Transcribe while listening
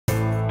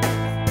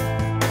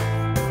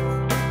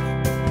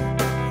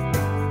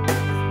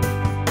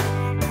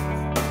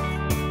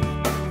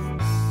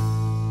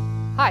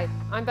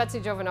I'm Betsy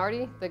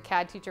Giovanardi, the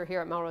CAD teacher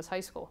here at Melrose High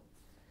School.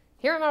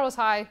 Here at Melrose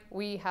High,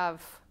 we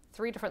have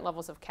 3 different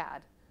levels of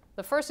CAD.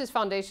 The first is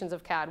Foundations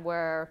of CAD,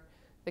 where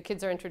the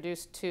kids are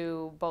introduced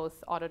to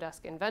both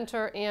Autodesk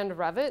Inventor and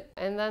Revit,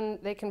 and then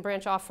they can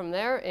branch off from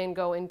there and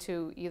go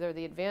into either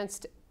the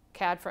Advanced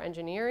CAD for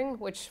Engineering,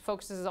 which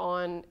focuses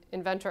on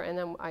Inventor, and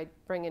then I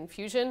bring in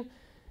Fusion.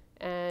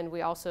 And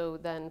we also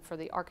then, for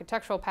the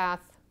architectural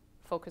path,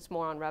 focus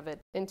more on Revit.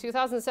 In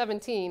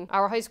 2017,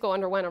 our high school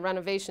underwent a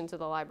renovation to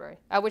the library,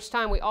 at which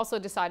time we also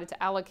decided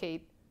to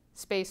allocate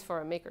space for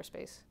a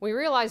makerspace. We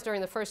realized during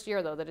the first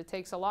year, though, that it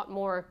takes a lot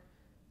more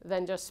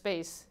than just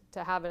space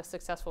to have a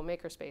successful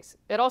makerspace.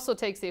 It also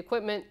takes the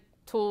equipment,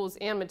 tools,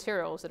 and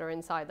materials that are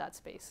inside that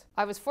space.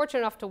 I was fortunate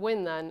enough to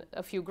win then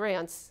a few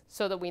grants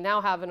so that we now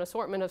have an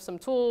assortment of some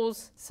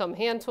tools, some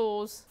hand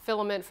tools,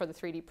 filament for the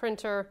 3D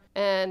printer,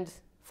 and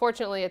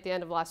fortunately at the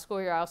end of last school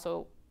year I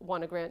also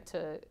won a grant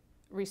to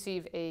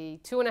receive a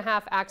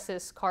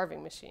 2.5-axis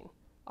carving machine.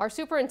 Our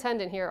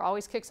superintendent here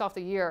always kicks off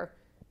the year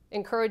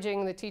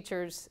encouraging the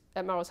teachers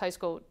at Melrose High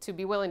School to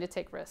be willing to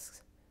take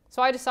risks.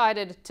 So I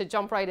decided to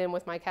jump right in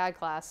with my CAD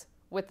class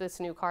with this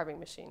new carving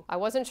machine. I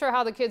wasn't sure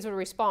how the kids would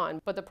respond,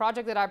 but the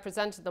project that I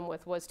presented them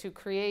with was to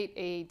create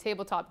a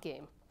tabletop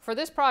game. For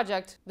this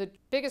project, the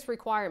biggest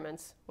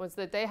requirements was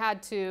that they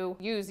had to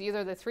use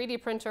either the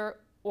 3D printer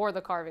or the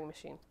carving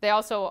machine. They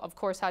also, of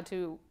course, had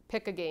to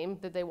pick a game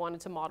that they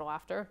wanted to model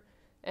after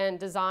and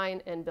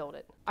design and build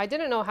it. I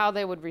didn't know how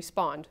they would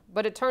respond,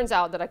 but it turns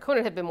out that I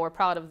couldn't have been more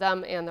proud of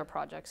them and their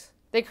projects.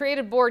 They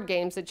created board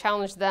games that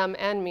challenged them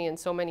and me in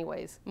so many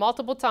ways.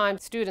 Multiple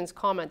times, students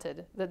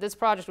commented that this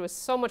project was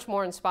so much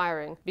more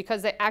inspiring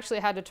because they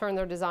actually had to turn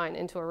their design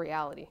into a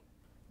reality.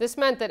 This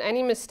meant that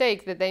any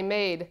mistake that they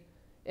made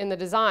in the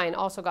design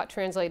also got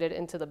translated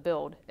into the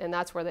build, and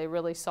that's where they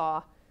really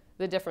saw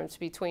the difference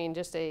between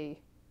just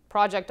a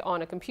project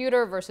on a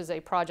computer versus a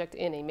project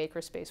in a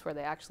makerspace where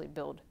they actually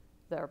build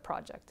their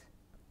project.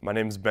 My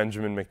name is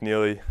Benjamin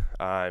McNeely.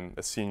 I'm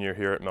a senior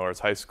here at Melrose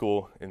High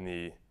School in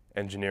the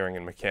Engineering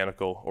and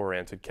Mechanical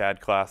Oriented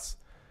CAD class.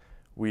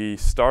 We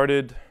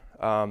started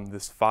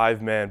this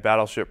 5-man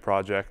battleship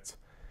project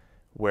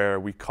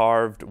where we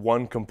carved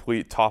one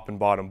complete top and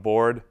bottom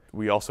board.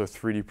 We also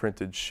 3D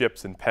printed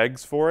ships and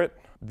pegs for it.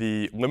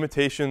 The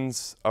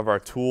limitations of our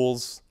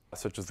tools,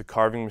 such as the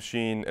carving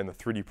machine and the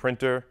 3D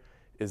printer,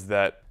 is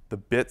that the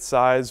bit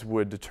size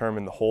would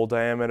determine the hole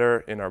diameter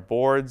in our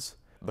boards.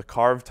 The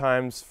carve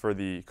times for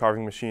the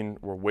carving machine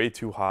were way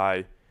too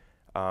high.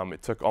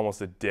 It took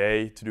almost a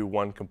day to do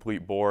one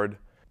complete board.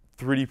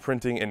 3D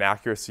printing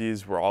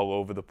inaccuracies were all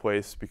over the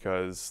place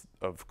because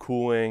of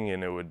cooling,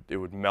 and it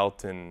would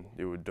melt and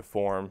it would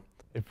deform.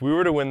 If we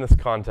were to win this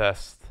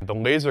contest, the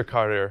laser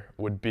cutter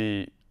would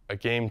be a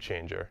game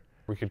changer.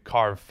 We could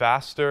carve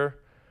faster,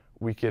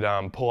 we could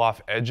pull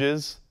off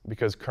edges,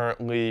 because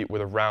currently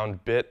with a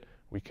round bit,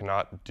 we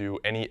cannot do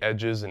any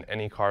edges in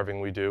any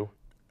carving we do.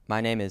 My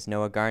name is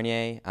Noah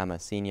Garnier. I'm a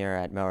senior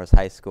at Melrose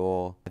High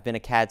School. I've been a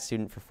CAD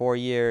student for 4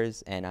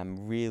 years, and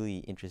I'm really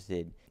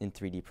interested in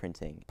 3D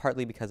printing,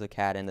 partly because of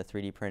CAD and the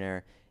 3D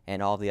printer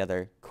and all the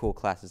other cool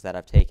classes that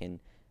I've taken,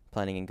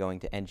 planning on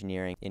going to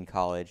engineering in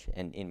college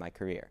and in my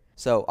career.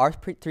 So our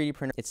 3D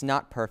printer, it's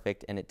not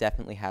perfect, and it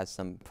definitely has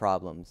some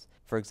problems.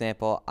 For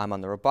example, I'm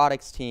on the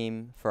robotics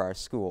team for our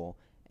school,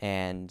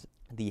 and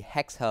the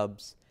hex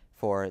hubs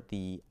for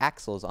the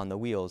axles on the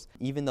wheels,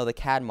 even though the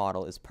CAD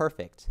model is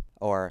perfect,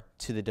 or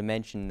to the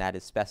dimension that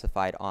is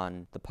specified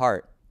on the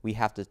part, we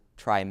have to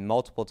try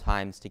multiple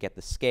times to get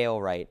the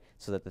scale right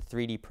so that the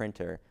 3D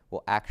printer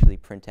will actually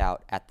print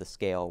out at the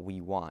scale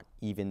we want,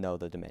 even though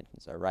the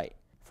dimensions are right.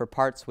 For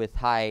parts with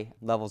high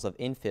levels of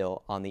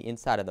infill on the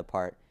inside of the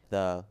part,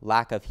 the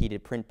lack of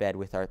heated print bed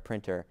with our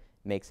printer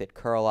makes it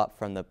curl up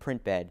from the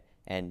print bed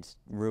and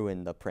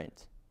ruin the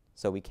print.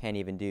 So we can't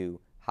even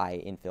do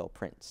high infill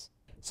prints.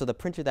 So the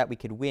printer that we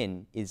could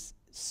win is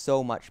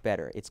so much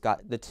better. It's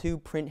got the 2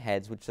 print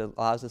heads, which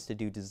allows us to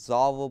do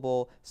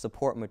dissolvable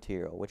support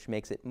material, which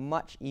makes it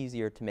much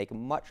easier to make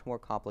much more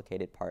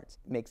complicated parts.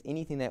 It makes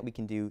anything that we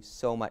can do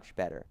so much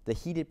better. The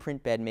heated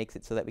print bed makes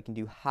it so that we can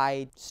do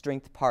high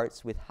strength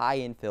parts with high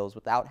infills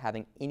without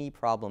having any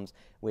problems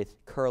with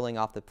curling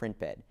off the print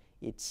bed.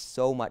 It's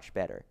so much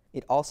better.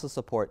 It also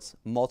supports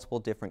multiple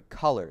different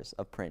colors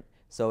of print,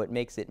 so it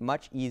makes it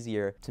much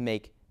easier to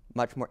make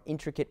much more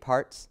intricate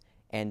parts,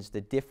 and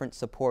the different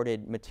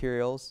supported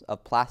materials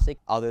of plastic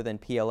other than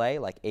PLA,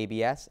 like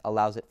ABS,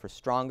 allows it for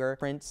stronger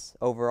prints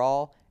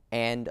overall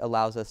and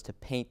allows us to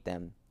paint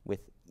them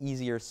with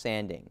easier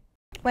sanding.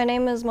 My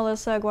name is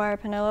Melissa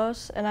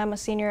Aguirre-Pinellos, and I'm a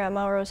senior at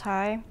Melrose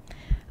High.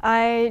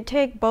 I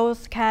take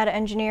both CAD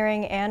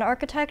engineering and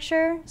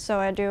architecture, so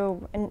I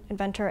do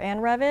Inventor and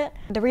Revit.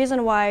 The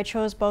reason why I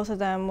chose both of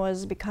them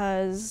was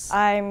because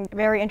I'm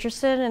very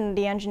interested in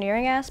the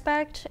engineering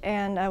aspect,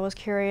 and I was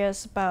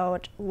curious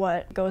about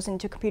what goes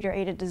into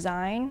computer-aided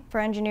design. For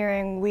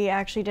engineering, we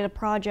actually did a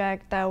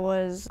project that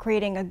was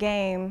creating a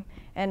game,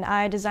 and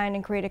I designed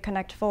and created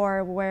Connect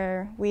 4,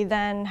 where we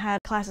then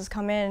had classes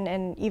come in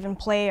and even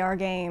play our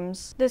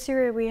games. This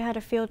year we had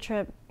a field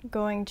trip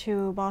going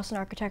to Boston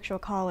Architectural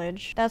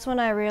College. That's when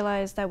I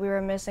realized that we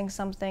were missing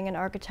something in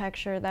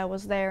architecture that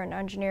was there in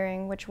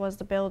engineering, which was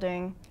the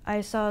building.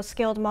 I saw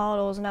skilled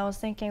models and I was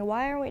thinking,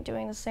 why aren't we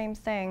doing the same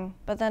thing?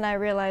 But then I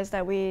realized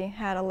that we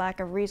had a lack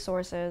of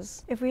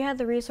resources. If we had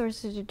the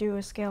resources to do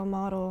a scale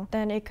model,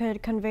 then it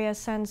could convey a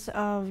sense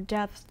of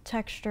depth,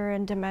 texture,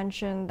 and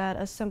dimension that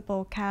a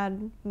simple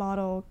CAD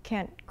model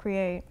can't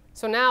create.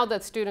 So now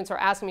that students are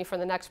asking me for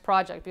the next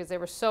project because they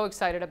were so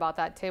excited about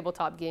that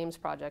tabletop games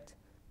project,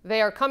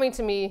 they are coming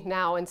to me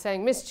now and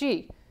saying, Miss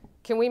G,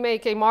 can we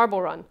make a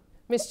marble run?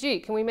 Miss G,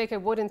 can we make a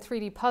wooden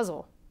 3D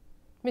puzzle?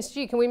 Miss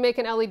G, can we make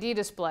an LED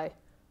display?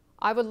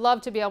 I would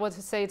love to be able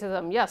to say to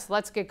them, yes,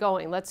 let's get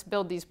going, let's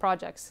build these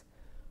projects.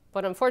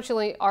 But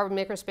unfortunately, our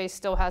makerspace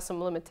still has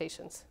some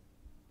limitations.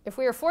 If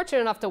we are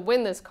fortunate enough to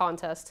win this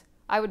contest,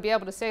 I would be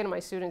able to say to my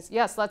students,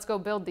 yes, let's go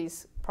build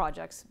these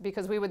projects,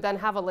 because we would then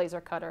have a laser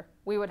cutter.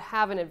 We would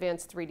have an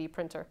advanced 3D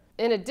printer.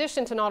 In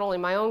addition to not only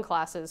my own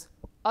classes,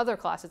 other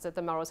classes at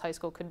the Melrose High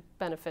School could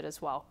benefit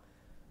as well.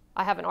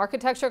 I have an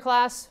architecture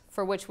class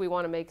for which we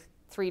want to make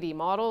 3D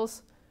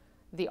models.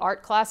 The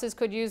art classes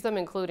could use them,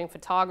 including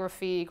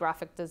photography,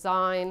 graphic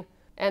design,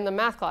 and the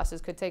math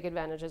classes could take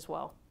advantage as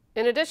well.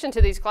 In addition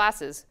to these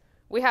classes,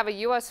 we have a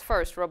US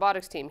first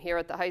robotics team here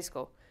at the high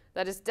school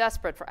that is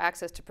desperate for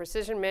access to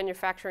precision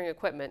manufacturing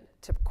equipment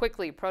to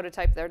quickly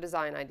prototype their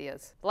design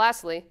ideas.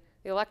 Lastly,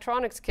 the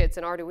electronics kits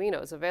and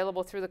Arduinos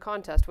available through the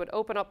contest would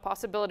open up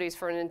possibilities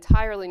for an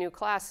entirely new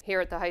class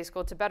here at the high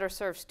school to better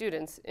serve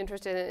students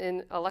interested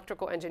in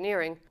electrical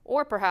engineering,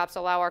 or perhaps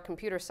allow our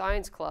computer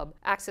science club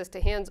access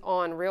to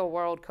hands-on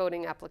real-world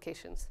coding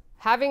applications.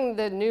 Having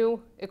the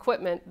new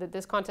equipment that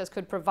this contest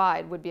could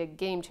provide would be a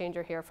game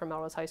changer here for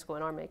Melrose High School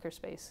in our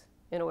makerspace,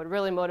 and it would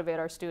really motivate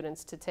our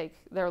students to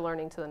take their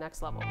learning to the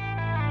next level.